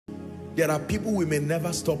There are people we may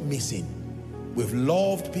never stop missing. We've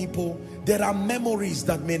loved people. There are memories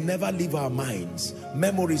that may never leave our minds.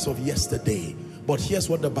 Memories of yesterday. But here's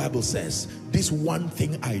what the Bible says. This one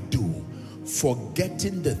thing I do,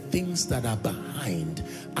 forgetting the things that are behind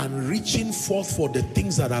and reaching forth for the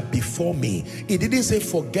things that are before me. It didn't say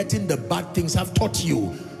forgetting the bad things. I've taught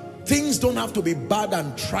you. Things don't have to be bad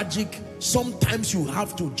and tragic. Sometimes you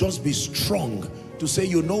have to just be strong to say,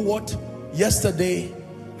 you know what? Yesterday,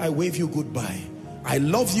 I wave you goodbye. I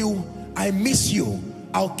love you. I miss you.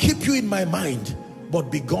 I'll keep you in my mind,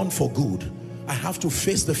 but be gone for good. I have to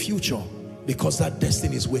face the future because that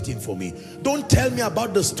destiny is waiting for me. Don't tell me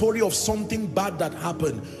about the story of something bad that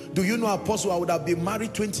happened. Do you know, Apostle, I would have been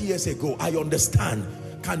married 20 years ago. I understand.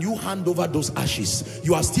 Can you hand over those ashes?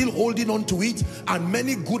 You are still holding on to it, and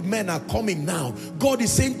many good men are coming now. God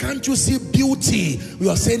is saying, can't you see beauty?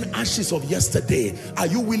 You are saying ashes of yesterday. Are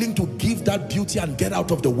you willing to give that beauty and get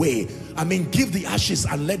out of the way? I mean, give the ashes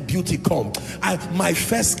and let beauty come. My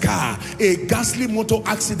first car, a ghastly motor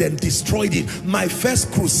accident destroyed it. My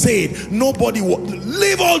first crusade, nobody will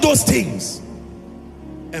leave all those things.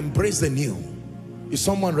 Embrace the new. Is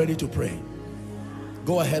someone ready to pray?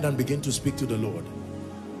 Go ahead and begin to speak to the Lord.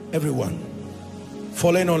 Everyone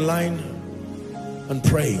following online and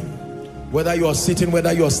praying, whether you are sitting,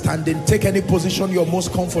 whether you are standing, take any position you're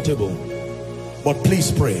most comfortable, but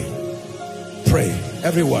please pray. Pray.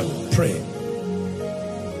 Everyone pray.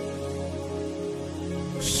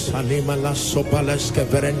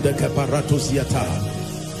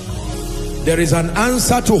 There is an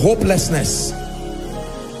answer to hopelessness.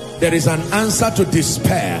 There is an answer to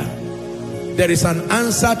despair. There is an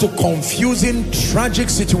answer to confusing, tragic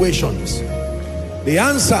situations. The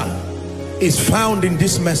answer is found in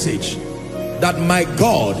this message, that my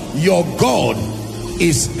God, your God,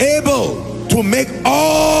 is able to make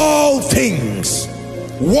all things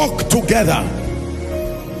work together.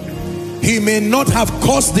 He may not have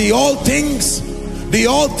caused the all things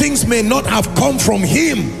may not have come from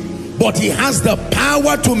him, but he has the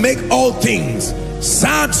power to make all things,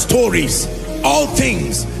 sad stories, all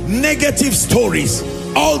things, negative stories,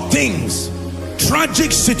 all things,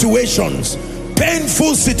 tragic situations,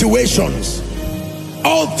 painful situations,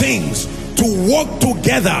 all things to work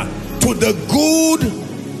together to the good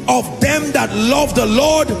of them that love the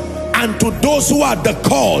Lord and to those who are the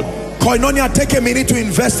called. Koinonia, take a minute to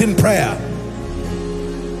invest in prayer.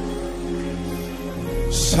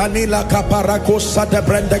 Sanila kaparako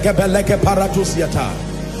sadebrende gebeleke paratusiata.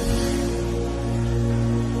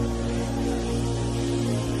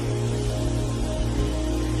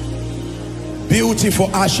 Beauty for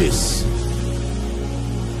ashes.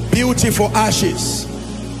 Beauty for ashes.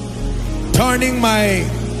 Turning my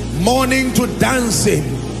mourning to dancing,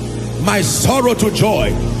 my sorrow to joy.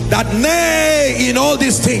 That nay, in all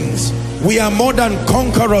these things, we are more than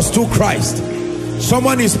conquerors through Christ.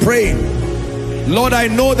 Someone is praying, Lord, I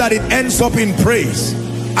know that it ends up in praise.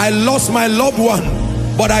 I lost my loved one,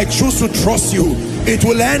 but I choose to trust you. It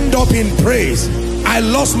will end up in praise. I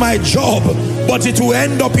lost my job, but it will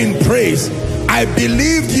end up in praise. I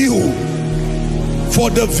believed you for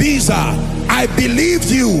the visa. I believed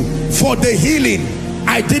you for the healing.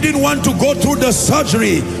 I didn't want to go through the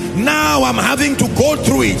surgery. Now I'm having to go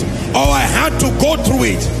through it, or I had to go through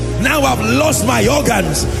it. Now I've lost my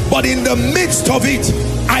organs, but in the midst of it,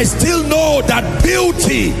 I still know that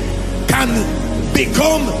beauty can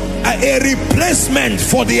become a replacement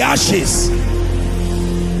for the ashes.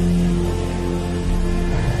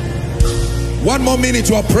 One more minute,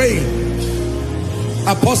 you are praying.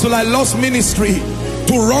 Apostle, I lost ministry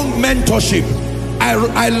to wrong mentorship.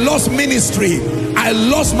 I lost ministry. I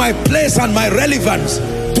lost my place and my relevance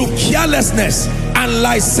to carelessness and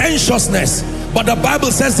licentiousness. But the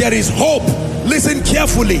Bible says there is hope. Listen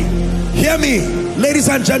carefully. Hear me, ladies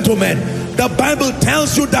and gentlemen. The Bible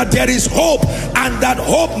tells you that there is hope, and that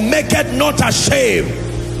hope maketh not ashamed.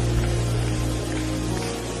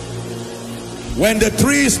 When the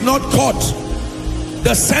tree is not caught,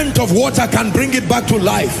 the scent of water can bring it back to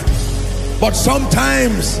life. But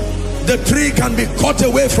sometimes the tree can be cut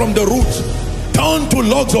away from the root, turned to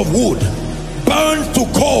logs of wood, burned to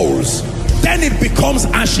coals. Then it becomes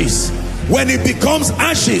ashes. When it becomes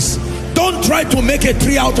ashes, don't try to make a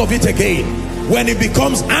tree out of it again. When it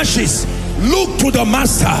becomes ashes, look to the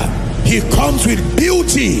master. He comes with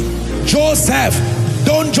beauty. Joseph,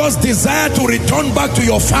 don't just desire to return back to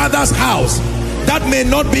your father's house. That may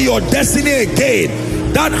not be your destiny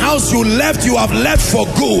again. That house you left, you have left for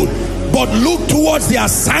good. But look towards the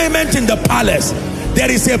assignment in the palace. There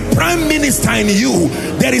is a prime minister in you.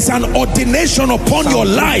 There is an ordination upon your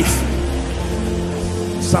life.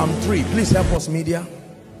 Psalm 3. Please help us, media.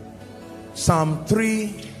 Psalm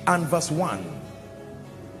 3 and verse 1.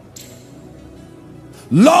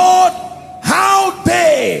 Lord, how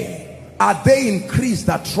are they increased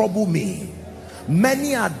that trouble me?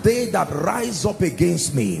 Many are they that rise up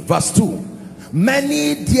against me. Verse 2.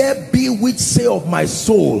 Many there be which say of my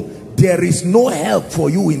soul, there is no help for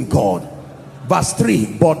you in God. Verse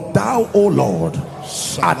 3. But thou, O Lord,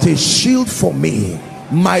 art a shield for me,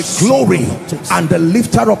 my glory and the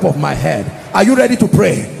lifter up of my head. Are you ready to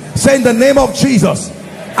pray? Say, in the name of Jesus,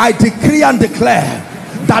 I decree and declare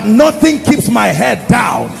that nothing keeps my head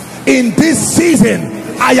down. In this season,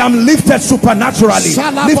 I am lifted supernaturally.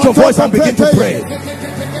 Lift your voice and begin to pray.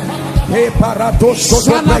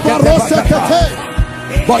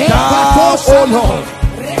 But thou, O Lord,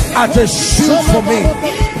 art a shield for me,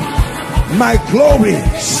 my glory,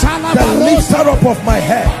 the lifter up of my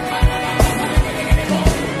head.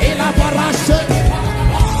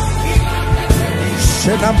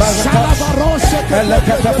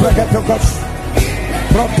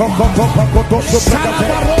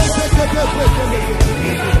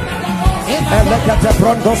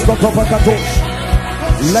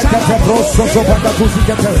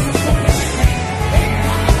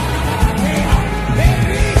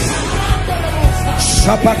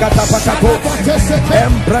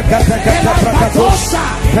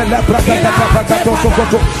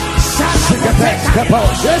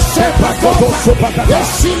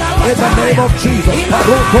 In the name of Jesus,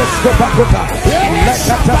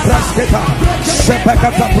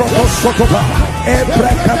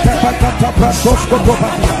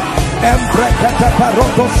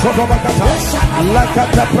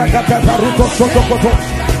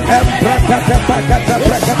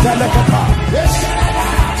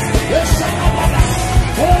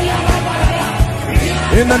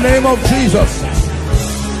 in the name of Jesus.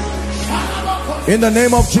 In the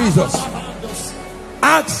name of Jesus.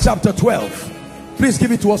 Acts chapter 12. Please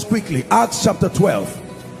give it to us quickly. Acts chapter 12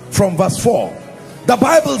 from verse 4. The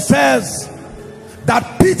Bible says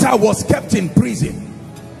that Peter was kept in prison.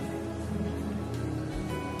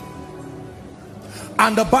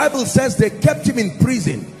 And the Bible says they kept him in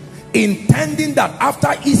prison, intending that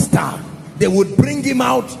after Easter they would bring him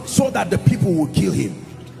out so that the people would kill him.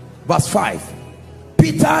 Verse 5.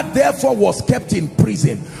 Peter therefore was kept in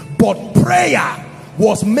prison, but prayer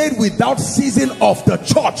was made without ceasing of the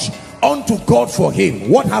church unto God for him.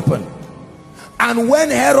 What happened? And when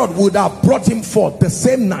Herod would have brought him forth the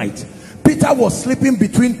same night, Peter was sleeping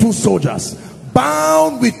between two soldiers,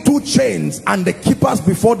 bound with two chains, and the keepers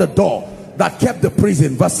before the door that kept the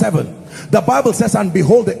prison. Verse 7. The Bible says, and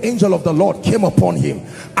behold, the angel of the Lord came upon him,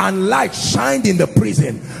 and light shined in the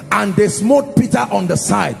prison, and they smote Peter on the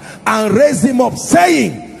side and raised him up,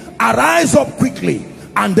 saying, arise up quickly.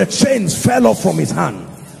 And the chains fell off from his hand.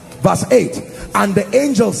 Verse 8. And the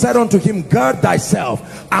angel said unto him, gird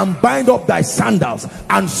thyself and bind up thy sandals.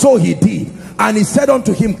 And so he did. And he said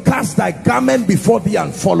unto him, cast thy garment before thee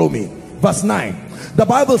and follow me. Verse 9. The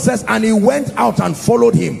Bible says, and he went out and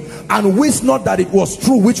followed him, and wist not that it was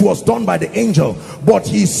true which was done by the angel, but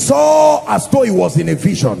he saw as though he was in a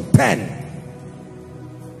vision. 10.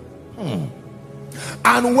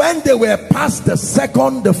 And when they were past the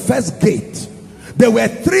first gate, there were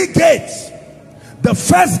 3 gates. The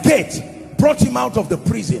first gate brought him out of the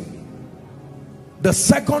prison. The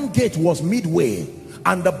second gate was midway,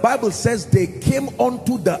 and the Bible says they came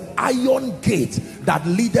onto the iron gate that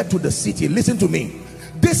leaded to the city. Listen to me.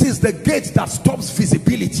 This is the gate that stops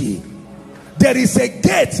visibility. There is a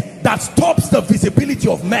gate that stops the visibility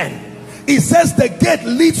of men. It says the gate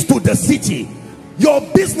leads to the city. Your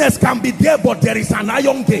business can be there, but there is an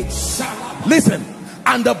iron gate. Listen.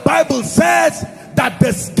 And the Bible says that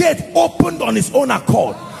this gate opened on its own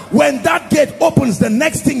accord. When that gate opens, the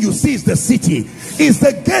next thing you see is the city. Is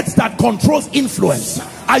the gate that controls influence.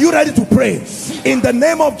 Are you ready to pray? In the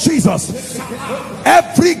name of Jesus,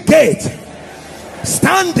 every gate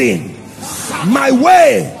standing my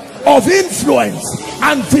way of influence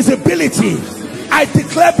and visibility, I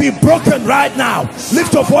declare be broken right now.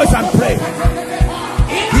 Lift your voice and pray.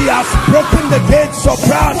 He has broken the gates of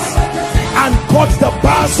brass and cut the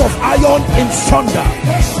bars of iron in sunder.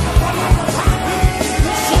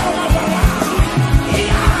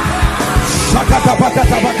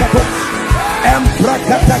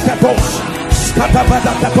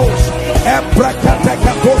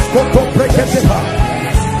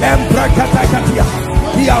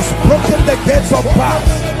 He has broken the gates of brass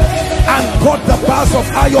and cut the bars of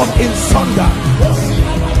iron in sunder.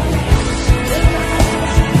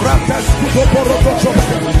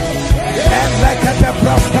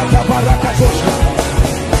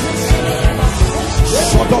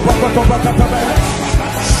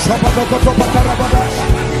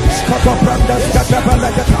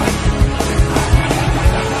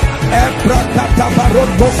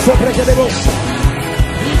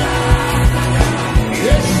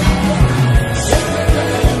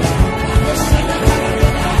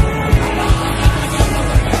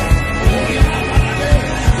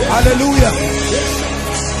 Hallelujah.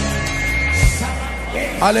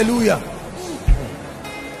 Hallelujah.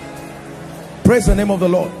 Praise the name of the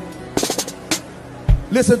Lord.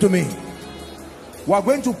 Listen to me. We are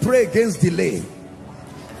going to pray against delay.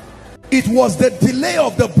 It was the delay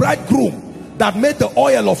of the bridegroom that made the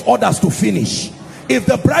oil of others to finish. If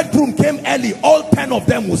the bridegroom came early, all 10 of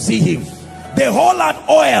them will see him. They all had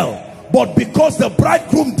oil, but because the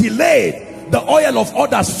bridegroom delayed, the oil of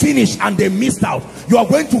others finished and they missed out. You are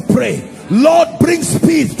going to pray, Lord, bring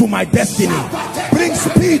speed to my destiny. Bring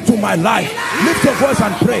speed to my life. Lift your voice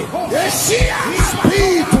and pray.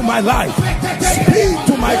 Speed to my life. Speed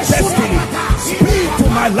to my destiny. Speed to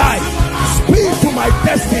my life. Speed to my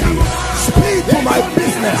destiny. Speed to my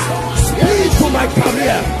business. Speed to my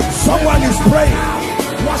career. Someone is praying.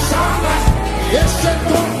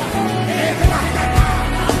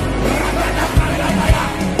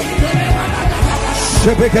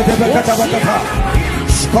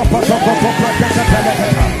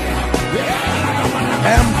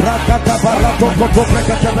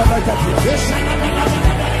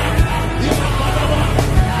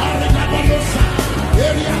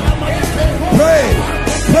 Pray,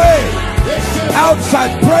 pray,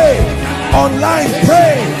 outside pray, online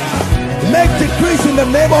pray, make decrees in the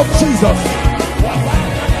name of Jesus.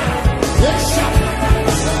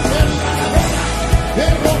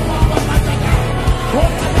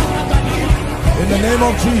 In the name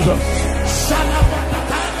of Jesus.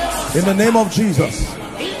 In the name of Jesus.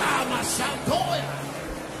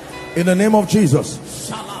 In the name of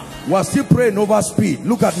Jesus. We are still praying over speed.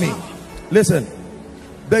 Look at me. Listen.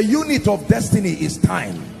 The unit of destiny is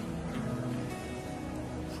time.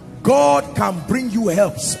 God can bring you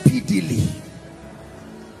help speedily.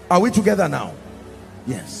 Are we together now?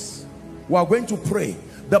 Yes. We are going to pray.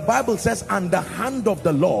 The Bible says, and the hand of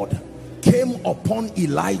the Lord came upon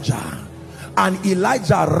Elijah, and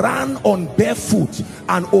Elijah ran on barefoot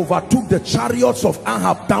and overtook the chariots of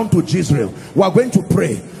Ahab down to Jezreel. We are going to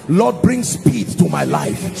pray, Lord, bring speed to my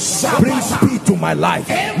life. Bring speed to my life.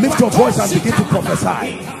 Lift your voice and begin to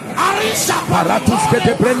prophesy.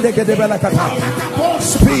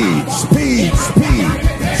 Speed, speed, speed.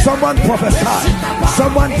 Someone prophesy.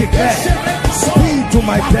 Someone declare, speed to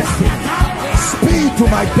my destiny. Speed to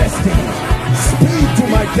my destiny. Speed to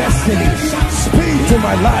my destiny. Speed to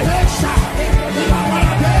my life.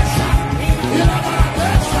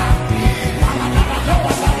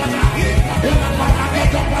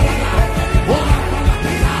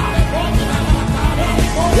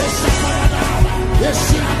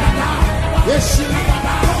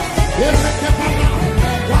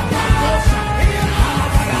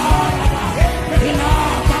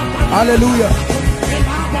 Hallelujah.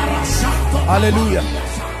 Hallelujah.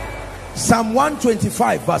 Psalm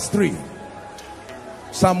 125 verse 3.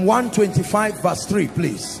 Psalm 125 verse 3,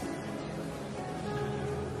 please.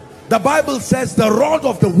 The Bible says, the rod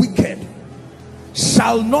of the wicked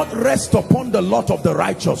shall not rest upon the lot of the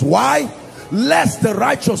righteous. Why? Lest the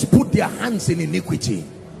righteous put their hands in iniquity.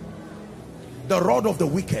 The rod of the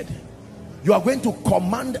wicked. You are going to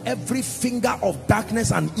command every finger of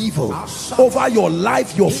darkness and evil over your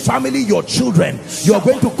life, your family, your children. You are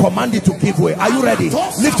going to command it to give way. Are you ready?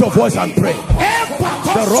 Lift your voice and pray.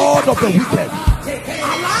 The rod of the wicked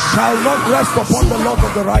shall not rest upon the lot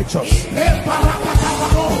of the righteous.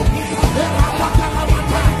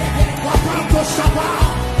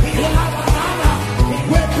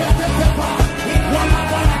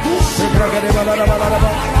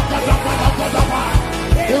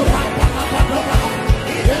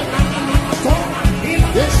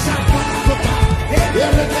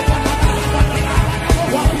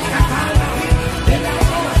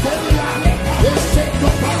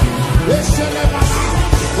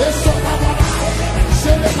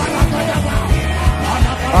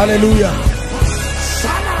 Hallelujah.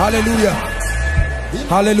 Hallelujah.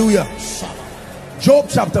 Hallelujah. Job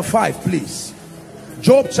chapter 5, please.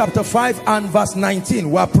 Job chapter 5 and verse 19.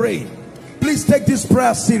 We are praying. Please take this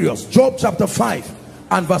prayer serious. Job chapter 5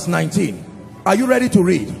 and verse 19. Are you ready to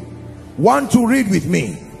read? Want to read with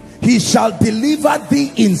me? He shall deliver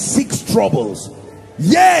thee in 6 troubles.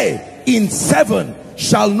 Yea, in 7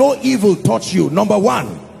 shall no evil touch you. Number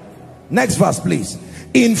 1. Next verse, please.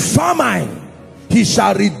 In famine he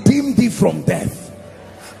shall redeem thee from death,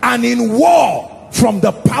 and in war from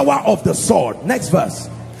the power of the sword. Next verse.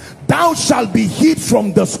 thou shalt be hid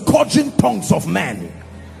from the scourging tongues of men,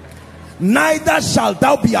 neither shalt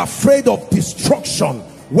thou be afraid of destruction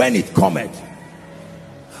when it cometh.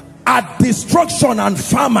 At destruction and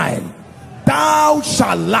famine thou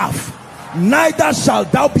shalt laugh, neither shalt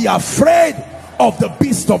thou be afraid of the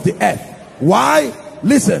beast of the earth. Why?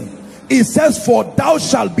 Listen, it says, for thou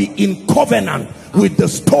shalt be in covenant with the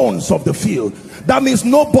stones of the field. That means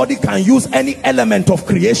nobody can use any element of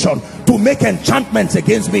creation to make enchantments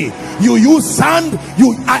against me. You use sand,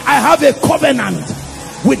 I have a covenant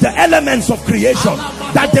with the elements of creation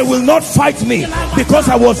that they will not fight me, because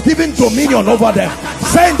I was given dominion over them.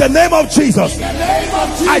 Say, in the name of Jesus,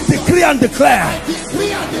 I decree and declare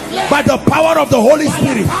by the power of the Holy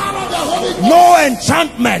Spirit, no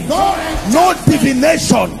enchantment, no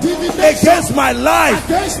divination against my life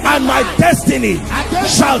and my destiny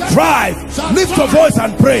shall thrive. Lift your voice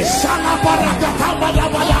and pray.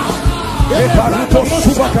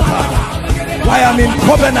 I am in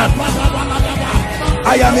covenant.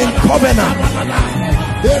 I am in covenant.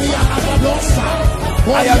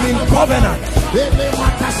 I am in covenant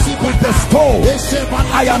with the stone.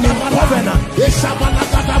 I am in covenant.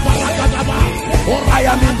 I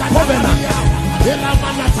am in covenant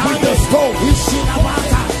with the stone.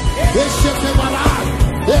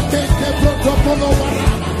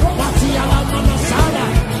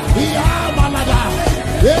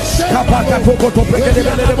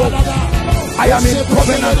 I am in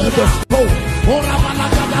covenant with the stone.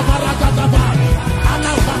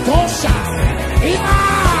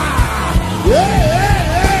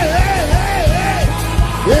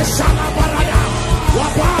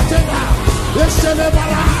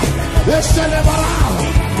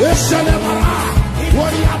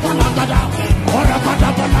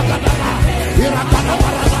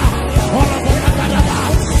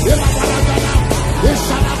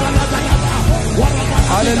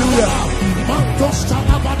 Hallelujah.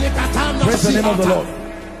 Praise the name of the Lord.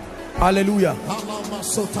 Hallelujah.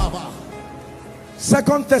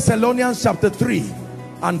 2 Thessalonians chapter 3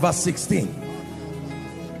 and verse 16.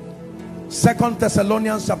 2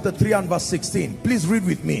 Thessalonians chapter 3 and verse 16. Please read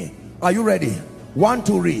with me. Are you ready? 1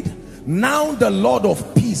 to read. Now the Lord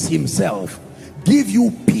of peace himself give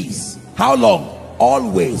you peace. How long?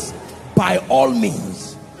 Always, by all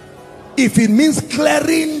means. If it means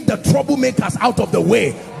clearing the troublemakers out of the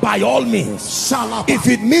way, by all means. If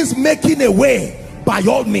it means making a way, by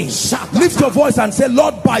all means. Lift your voice and say,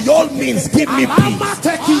 Lord, by all means give me peace.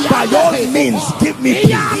 By all means give me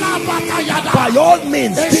peace. By all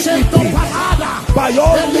means give me peace. By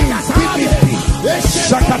all means give me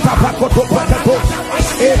peace. By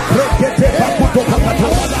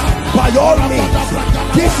all means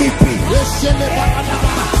give me peace.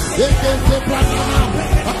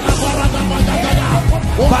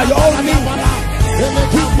 By all means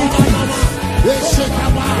give me peace.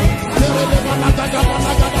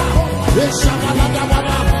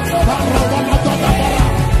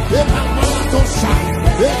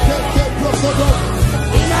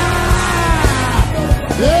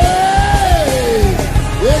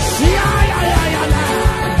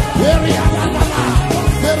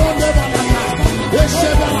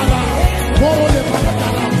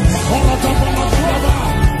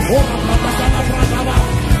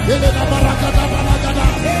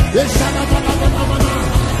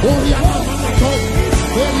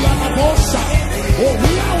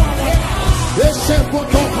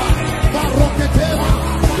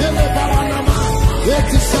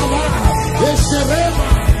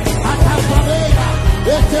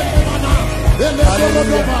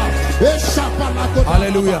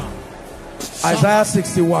 Hallelujah. Isaiah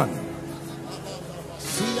 61.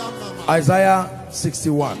 Isaiah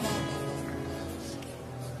 61.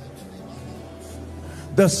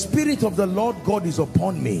 The Spirit of the Lord God is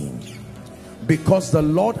upon me, because the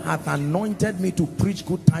Lord hath anointed me to preach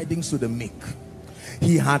good tidings to the meek.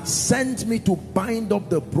 He hath sent me to bind up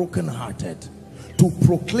the brokenhearted, to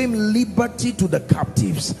proclaim liberty to the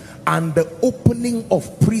captives, and the opening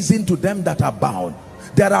of prison to them that are bound.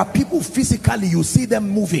 There are people physically, you see them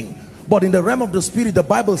moving, but in the realm of the spirit, the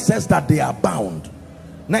Bible says that they are bound.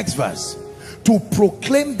 Next verse. To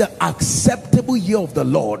proclaim the acceptable year of the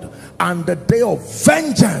Lord and the day of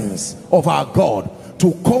vengeance of our God,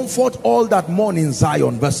 to comfort all that mourn in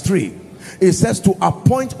Zion. Verse 3. It says, to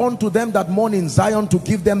appoint unto them that mourn in Zion, to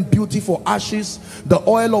give them beauty for ashes, the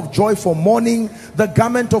oil of joy for mourning, the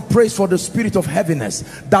garment of praise for the spirit of heaviness,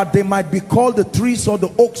 that they might be called the trees or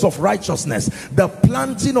the oaks of righteousness, the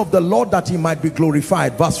planting of the Lord, that he might be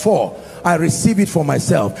glorified. Verse 4. I receive it for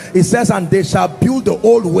myself. It says, and they shall build the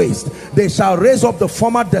old waste, they shall raise up the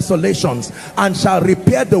former desolations, and shall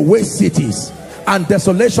repair the waste cities, and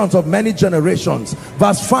desolations of many generations.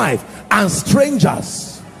 Verse 5, and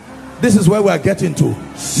strangers. This is where we are getting to.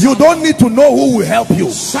 You don't need to know who will help you.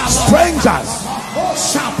 Strangers.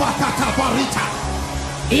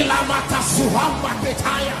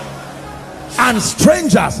 And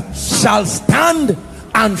strangers shall stand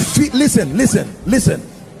and feed. Listen.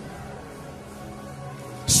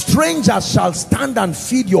 Strangers shall stand and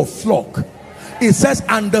feed your flock. It says,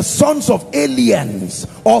 and the sons of aliens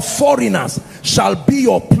or foreigners shall be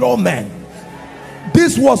your plowmen.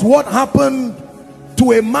 This was what happened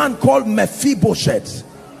to a man called Mephibosheth.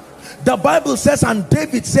 The Bible says, and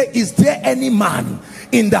David said, is there any man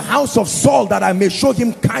in the house of Saul that I may show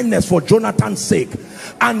him kindness for Jonathan's sake?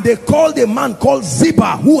 And they called a man called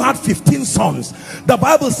Ziba who had 15 sons. The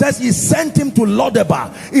Bible says he sent him to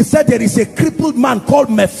Lodebar. He said, there is a crippled man called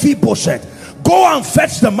Mephibosheth. Go and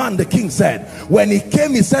fetch the man, the king said. When he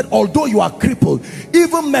came, he said, although you are crippled,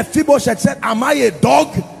 even Mephibosheth said, am I a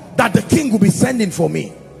dog that the king will be sending for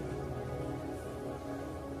me?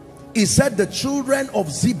 He said the children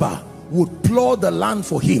of Ziba would plow the land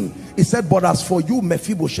for him. He said, but as for you,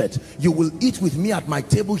 Mephibosheth, you will eat with me at my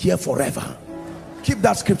table here forever. Keep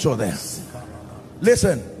that scripture there.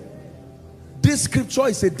 Listen, this scripture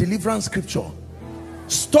is a deliverance scripture.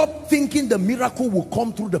 Stop thinking the miracle will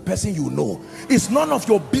come through the person you know. It's none of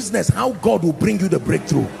your business how God will bring you the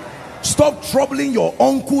breakthrough. Stop troubling your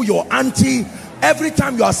uncle, your auntie. Every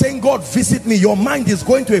time you are saying, God visit me, your mind is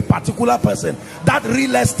going to a particular person. That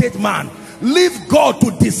real estate man. Leave God to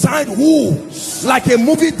decide who, like a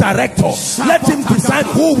movie director. Let him decide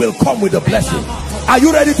who will come with the blessing. Are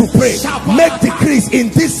you ready to pray? Make decrees in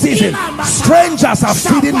this season. Strangers are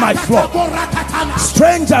feeding my flock.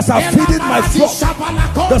 Strangers are feeding my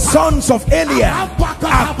flock. The sons of Eliab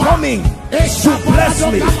are coming to bless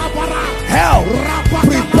me. Help,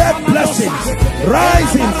 prepare blessings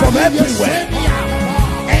rising from everywhere.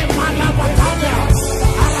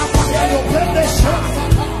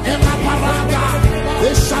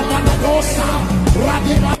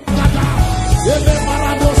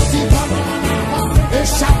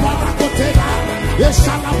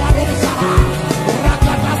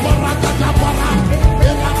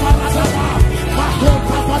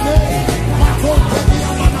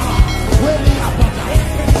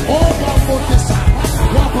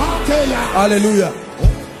 Hallelujah.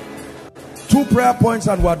 2 prayer points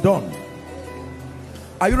and we're done.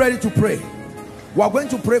 Are you ready to pray? We are going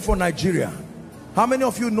to pray for Nigeria. How many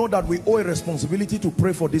of you know that we owe a responsibility to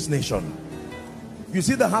pray for this nation? You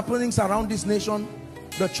see the happenings around this nation.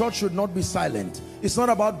 The church should not be silent. It's not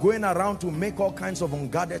about going around to make all kinds of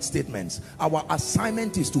unguarded statements. Our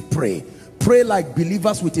assignment is to pray. Pray like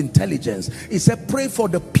believers with intelligence. It said, pray for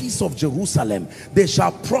the peace of Jerusalem. They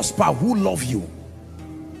shall prosper who love you.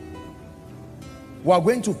 We are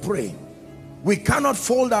going to pray. We cannot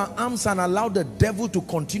fold our arms and allow the devil to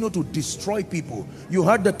continue to destroy people. You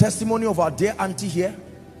heard the testimony of our dear auntie here.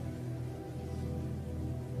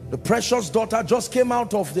 The precious daughter just came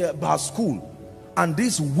out of her school, and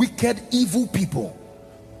these wicked, evil people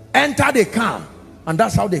entered a car, and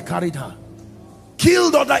that's how they carried her.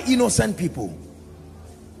 Killed other innocent people.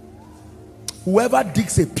 Whoever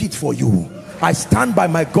digs a pit for you, I stand by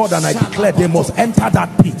my God and I declare they must enter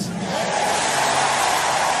that pit.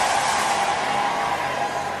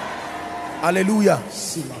 Hallelujah.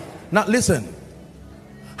 Now listen,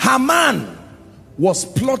 Haman was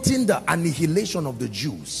plotting the annihilation of the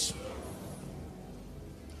Jews,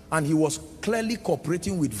 and he was clearly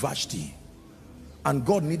cooperating with Vashti, and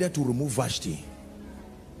God needed to remove Vashti.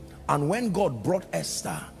 And when God brought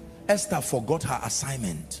Esther, Esther forgot her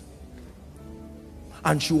assignment,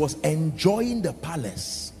 and she was enjoying the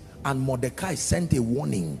palace, and Mordecai sent a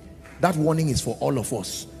warning. That warning is for all of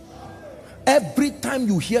us. Every time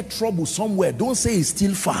you hear trouble somewhere, don't say it's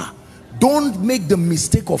still far. Don't make the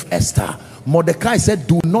mistake of Esther. Mordecai said,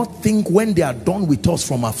 do not think when they are done with us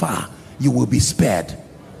from afar, you will be spared.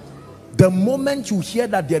 The moment you hear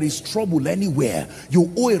that there is trouble anywhere,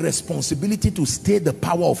 you owe a responsibility to stay the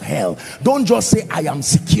power of hell. Don't just say, I am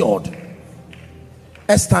secured.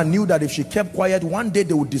 Esther knew that if she kept quiet, one day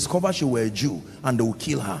they would discover she was a Jew and they would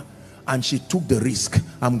kill her. And she took the risk.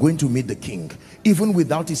 I'm going to meet the king. Even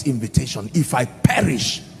without his invitation, if I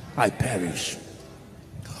perish, I perish.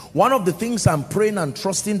 One of the things I'm praying and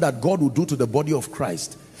trusting that God will do to the body of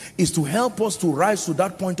Christ is to help us to rise to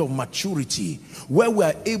that point of maturity where we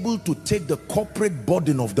are able to take the corporate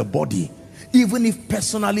burden of the body, even if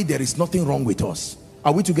personally there is nothing wrong with us.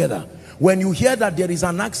 Are we together? When you hear that there is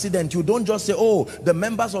an accident, you don't just say, oh, the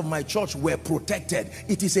members of my church were protected.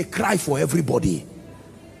 It is a cry for everybody.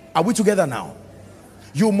 Are we together now?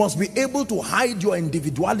 You must be able to hide your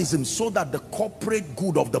individualism so that the corporate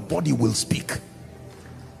good of the body will speak.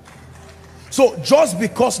 So just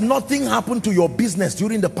because nothing happened to your business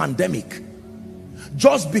during the pandemic,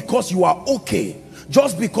 just because you are okay,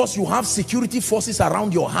 just because you have security forces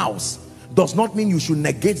around your house, does not mean you should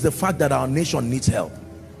negate the fact that our nation needs help.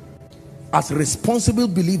 As responsible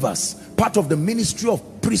believers, part of the ministry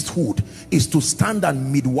of priesthood is to stand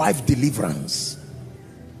and midwife deliverance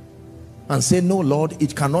and say, no Lord,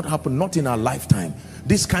 it cannot happen, not in our lifetime.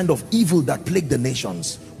 This kind of evil that plagued the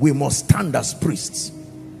nations, we must stand as priests.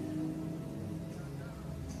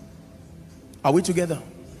 Are we together?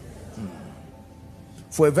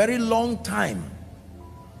 For a very long time,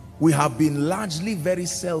 we have been largely very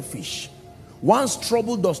selfish. Once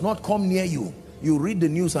trouble does not come near you, you read the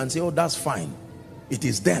news and say, oh, that's fine. It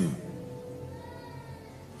is them.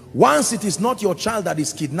 Once it is not your child that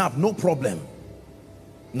is kidnapped, no problem.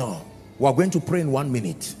 No. We are going to pray in 1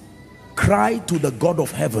 minute. Cry to the God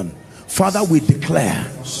of heaven. Father, we declare,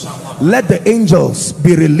 let the angels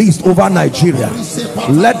be released over Nigeria.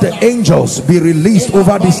 Let the angels be released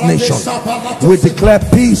over this nation. We declare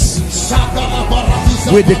peace.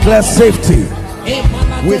 We declare safety.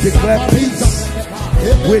 We declare peace.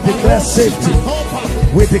 We declare safety.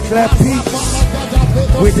 We declare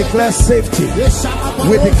peace. We declare safety.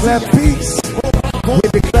 We declare peace. We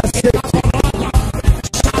declare safety.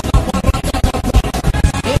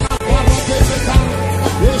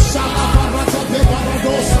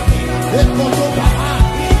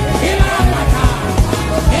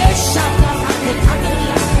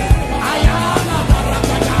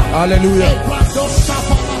 Hallelujah.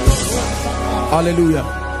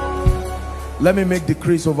 Hallelujah. Let me make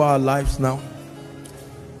decrees over our lives now.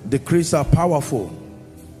 Decrees are powerful.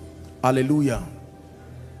 Hallelujah.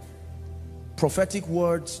 Prophetic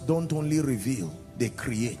words don't only reveal, they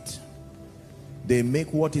create. They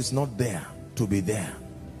make what is not there to be there.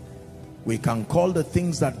 We can call the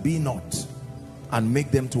things that be not and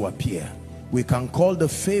make them to appear. We can call the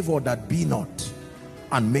favor that be not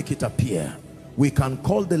and make it appear. We can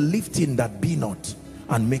call the lifting that be not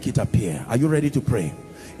and make it appear. Are you ready to pray?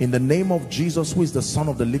 In the name of Jesus, who is the Son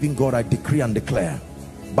of the living God, I decree and declare,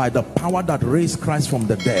 by the power that raised Christ from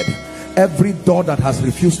the dead, every door that has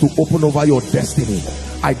refused to open over your destiny,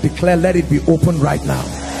 I declare, let it be open right now.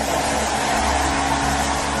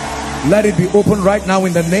 Let it be open right now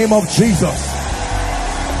in the name of Jesus.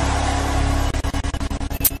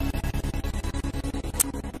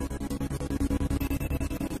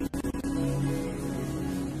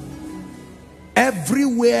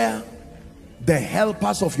 Everywhere the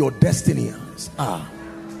helpers of your destiny are,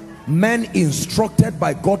 men instructed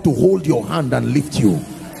by God to hold your hand and lift you.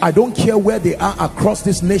 I don't care where they are across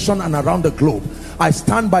this nation and around the globe. I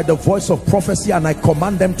stand by the voice of prophecy and I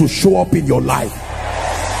command them to show up in your life.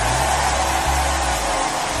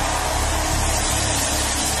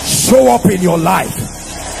 Show up in your life.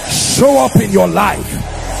 Show up in your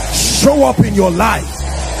life. Show up in your life.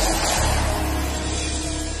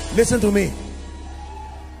 Listen to me.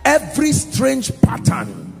 Every strange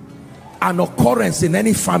pattern and occurrence in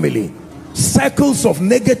any family, circles of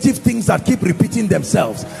negative things that keep repeating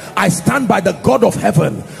themselves, I stand by the God of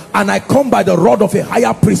heaven and I come by the rod of a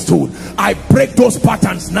higher priesthood. I break those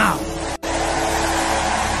patterns now.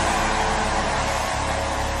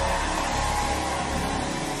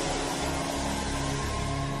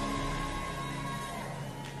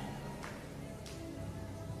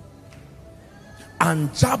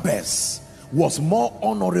 And Jabez was more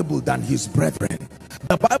honorable than his brethren.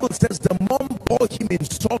 The Bible says the mom bore him in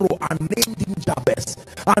sorrow and named him Jabez.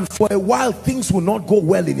 And for a while things will not go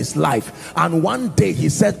well in his life. And one day he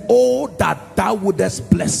said, oh, that thou wouldest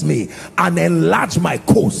bless me and enlarge my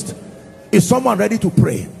coast. Is someone ready to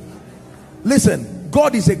pray? Listen,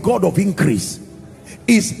 God is a God of increase.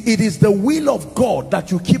 It is the will of God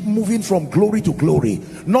that you keep moving from glory to glory,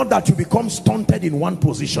 not that you become stunted in one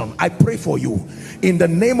position. I pray for you in the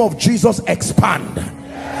name of Jesus. Expand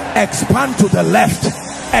to the left,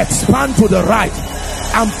 expand to the right.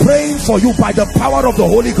 I'm praying for you by the power of the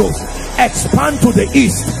Holy Ghost. Expand to the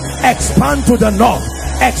east, expand to the north,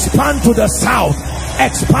 expand to the south,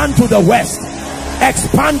 expand to the west,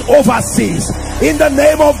 expand overseas in the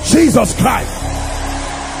name of Jesus Christ.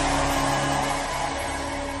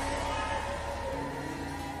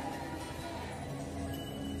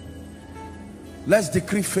 Let's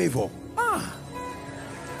decree favor.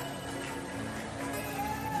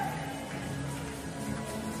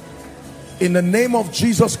 In the name of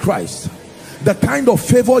Jesus Christ, the kind of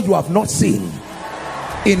favor you have not seen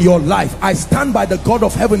in your life, I stand by the God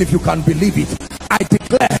of heaven, if you can believe it. I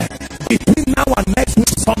declare, between now and next week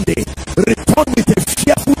Sunday, return with a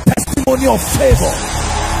of favor.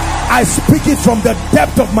 I speak it from the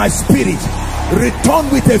depth of my spirit. Return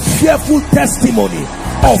with a fearful testimony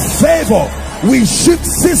of favor. We shift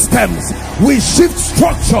systems, we shift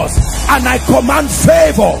structures, and I command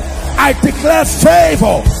favor. I declare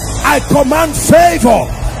favor. I command favor.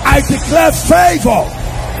 I declare favor.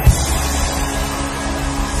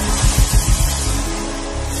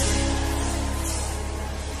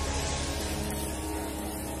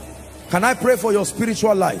 Can I pray for your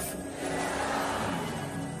spiritual life?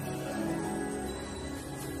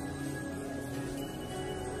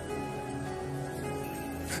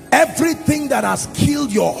 Everything that has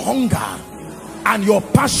killed your hunger and your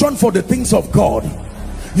passion for the things of God.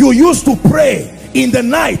 You used to pray in the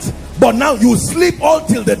night, but now you sleep all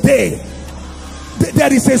till the day.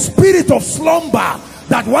 There is a spirit of slumber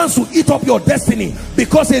that wants to eat up your destiny,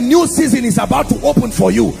 because a new season is about to open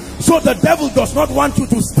for you. So the devil does not want you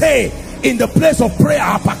to stay in the place of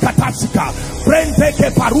prayer.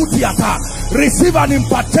 Receive an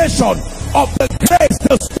impartation of the grace,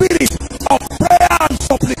 the spirit of prayer and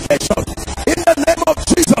supplication in the name of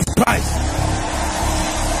Jesus Christ.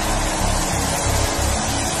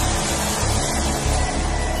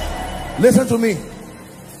 Listen to me.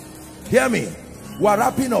 Hear me. We are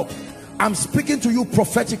wrapping up. I'm speaking to you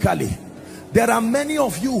prophetically. There are many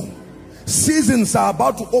of you, seasons are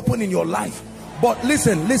about to open in your life, but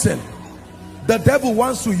listen, the devil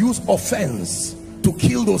wants to use offense to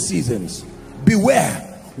kill those seasons. Beware.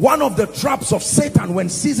 One of the traps of Satan when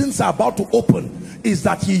seasons are about to open is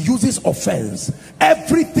that he uses offense.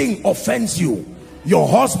 Everything offends you. Your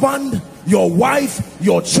husband, your wife,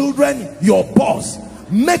 your children, your boss.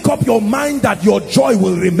 Make up your mind that your joy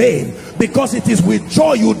will remain, because it is with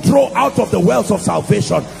joy you draw out of the wells of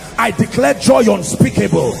salvation. I declare joy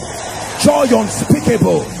unspeakable, joy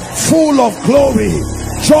unspeakable, full of glory,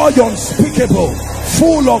 joy unspeakable,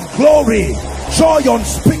 full of glory, joy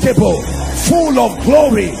unspeakable, full of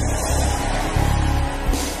glory.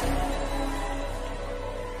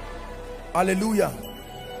 Hallelujah.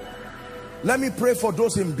 Let me pray for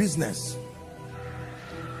those in business.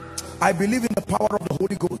 I believe in the power of the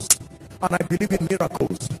Holy Ghost, and I believe in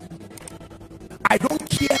miracles. I don't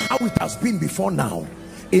care how it has been before now.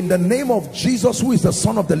 In the name of Jesus, who is the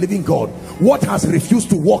Son of the living God, what has refused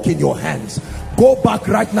to walk in your hands, go back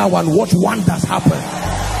right now and watch wonders happen.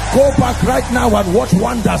 Go back right now and watch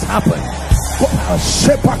wonders happen.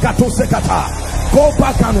 Go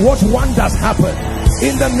back and watch wonders happen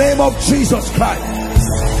in the name of Jesus Christ.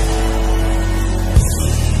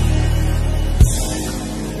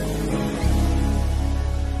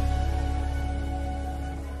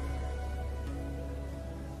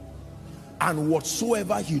 And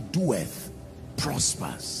whatsoever he doeth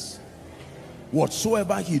prospers.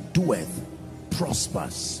 Whatsoever he doeth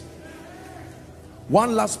prospers.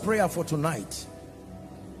 One last prayer for tonight.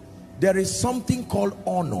 There is something called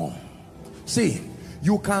honor. See,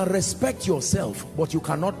 you can respect yourself, but you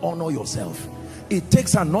cannot honor yourself. It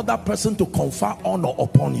takes another person to confer honor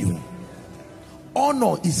upon you.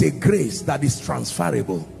 Honor is a grace that is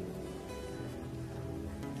transferable.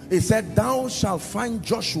 It said, thou shalt find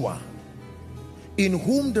Joshua, in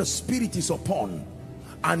whom the Spirit is upon,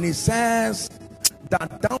 and it says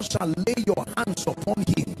that thou shalt lay your hands upon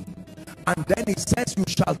him, and then it says you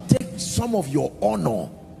shall take some of your honor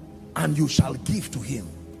and you shall give to him.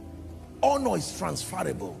 Honor is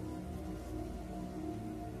transferable.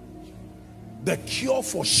 The cure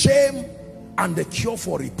for shame and the cure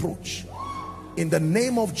for reproach. In the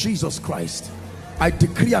name of Jesus Christ, I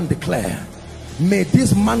decree and declare, may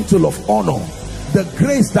this mantle of honor, the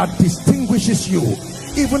grace that distinguishes you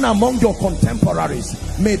even among your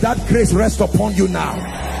contemporaries, may that grace rest upon you now.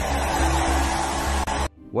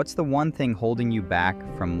 What's the one thing holding you back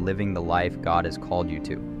from living the life God has called you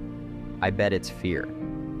to? I bet it's fear.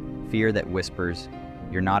 Fear that whispers,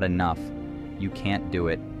 you're not enough, you can't do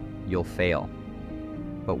it, you'll fail.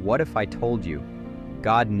 But what if I told you,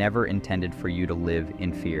 God never intended for you to live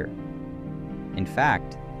in fear? In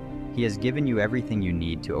fact, He has given you everything you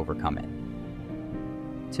need to overcome it.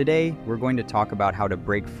 Today, we're going to talk about how to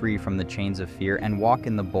break free from the chains of fear and walk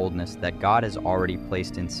in the boldness that God has already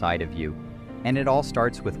placed inside of you. And it all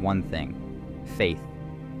starts with one thing: faith.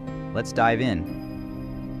 Let's dive in.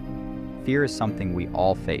 Fear is something we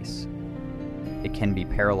all face. It can be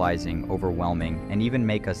paralyzing, overwhelming, and even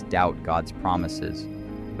make us doubt God's promises.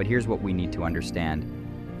 But here's what we need to understand.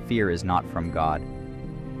 Fear is not from God.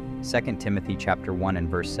 2 Timothy chapter 1 and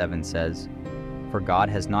verse 7 says, "For God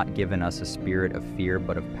has not given us a spirit of fear,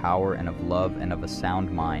 but of power and of love and of a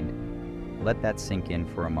sound mind." Let that sink in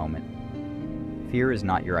for a moment. Fear is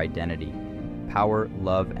not your identity. Power,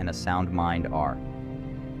 love, and a sound mind are.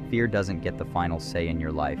 Fear doesn't get the final say in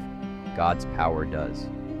your life. God's power does.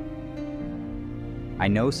 I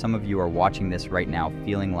know some of you are watching this right now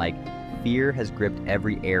feeling like fear has gripped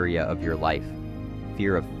every area of your life.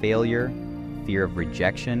 Fear of failure, fear of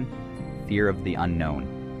rejection, fear of the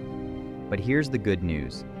unknown. But here's the good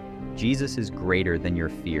news. Jesus is greater than your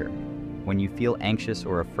fear. When you feel anxious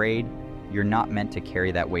or afraid, you're not meant to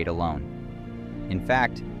carry that weight alone. In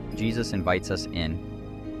fact, Jesus invites us in.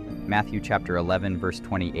 Matthew chapter 11, verse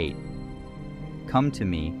 28. Come to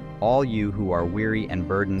me, all you who are weary and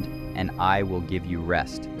burdened, and I will give you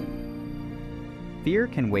rest. Fear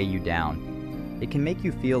can weigh you down. It can make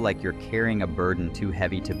you feel like you're carrying a burden too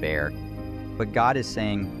heavy to bear. But God is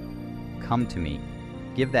saying, come to me.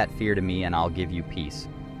 Give that fear to me and I'll give you peace.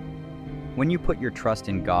 When you put your trust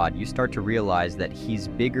in God, you start to realize that He's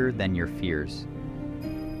bigger than your fears.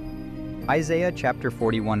 Isaiah chapter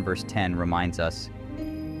 41 verse 10 reminds us,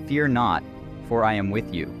 Fear not, for I am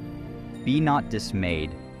with you. Be not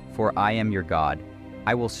dismayed, for I am your God.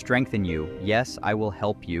 I will strengthen you, yes, I will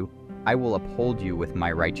help you. I will uphold you with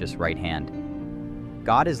my righteous right hand.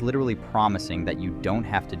 God is literally promising that you don't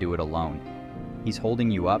have to do it alone. He's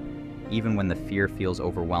holding you up, even when the fear feels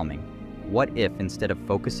overwhelming. What if, instead of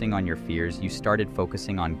focusing on your fears, you started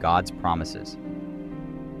focusing on God's promises?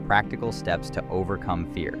 Practical steps to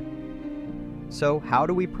overcome fear. So, how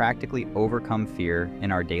do we practically overcome fear in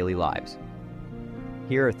our daily lives?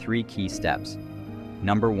 Here are 3 key steps.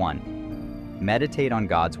 Number 1, meditate on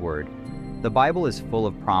God's Word. The Bible is full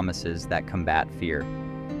of promises that combat fear.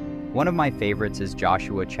 One of my favorites is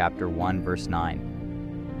Joshua chapter 1 verse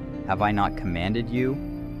 9. Have I not commanded you?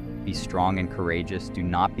 Be strong and courageous. Do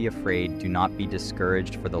not be afraid. Do not be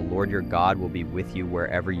discouraged, for the Lord your God will be with you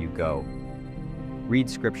wherever you go. Read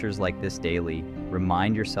scriptures like this daily.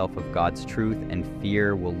 Remind yourself of God's truth, and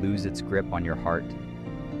fear will lose its grip on your heart.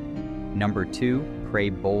 Number 2, pray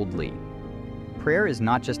boldly. Prayer is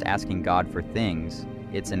not just asking God for things,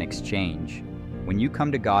 it's an exchange. When you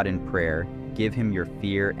come to God in prayer, give Him your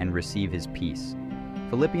fear and receive His peace.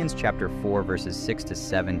 Philippians chapter 4 verses 6 to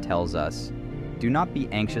 7 tells us, Do not be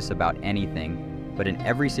anxious about anything, but in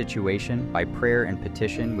every situation, by prayer and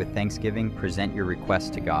petition with thanksgiving, present your requests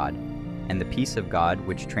to God. And the peace of God,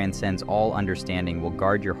 which transcends all understanding, will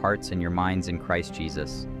guard your hearts and your minds in Christ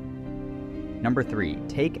Jesus. Number 3,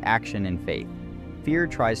 take action in faith. Fear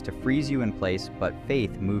tries to freeze you in place, but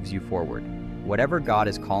faith moves you forward. Whatever God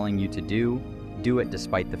is calling you to do it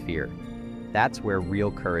despite the fear. That's where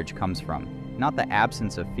real courage comes from. Not the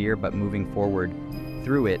absence of fear, but moving forward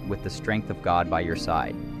through it with the strength of God by your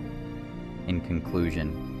side. In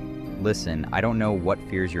conclusion, listen, I don't know what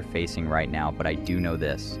fears you're facing right now, but I do know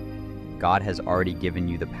this. God has already given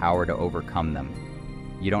you the power to overcome them.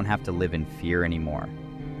 You don't have to live in fear anymore.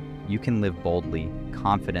 You can live boldly,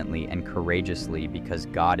 confidently, and courageously because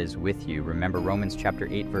God is with you. Remember Romans chapter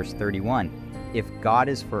 8, verse 31. If God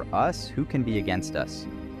is for us, who can be against us?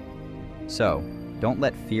 So, don't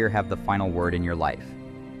let fear have the final word in your life.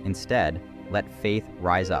 Instead, let faith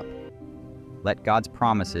rise up. Let God's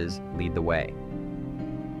promises lead the way.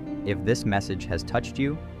 If this message has touched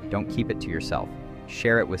you, don't keep it to yourself.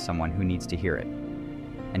 Share it with someone who needs to hear it.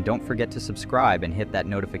 And don't forget to subscribe and hit that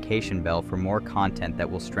notification bell for more content that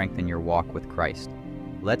will strengthen your walk with Christ.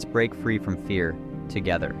 Let's break free from fear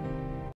together.